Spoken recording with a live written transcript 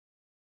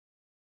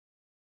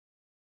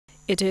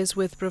It is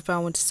with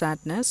profound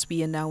sadness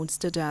we announce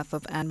the death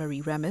of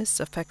Marie Remice,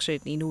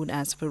 affectionately known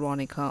as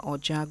Veronica or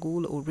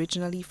Jagul,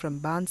 originally from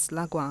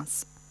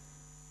Bans-Lagoas,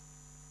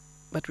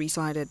 but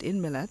resided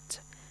in Millet,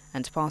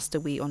 and passed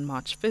away on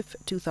March 5,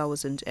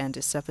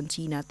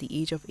 2017 at the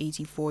age of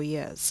 84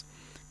 years.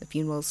 The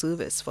funeral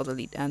service for the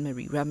late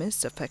Marie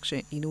Remice,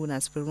 affectionately known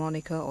as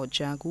Veronica or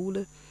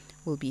Jagul,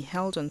 will be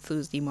held on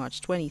Thursday,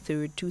 March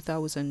 23,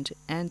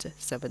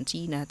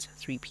 2017 at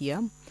 3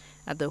 p.m.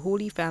 at the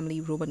Holy Family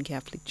Roman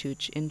Catholic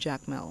Church in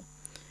Jacmel.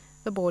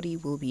 The body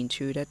will be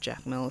interred at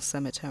Jacmel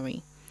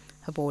Cemetery.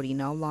 Her body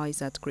now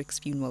lies at Crick's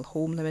Funeral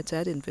Home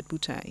Limited in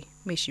Vitbutai.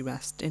 May she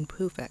rest in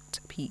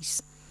perfect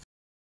peace.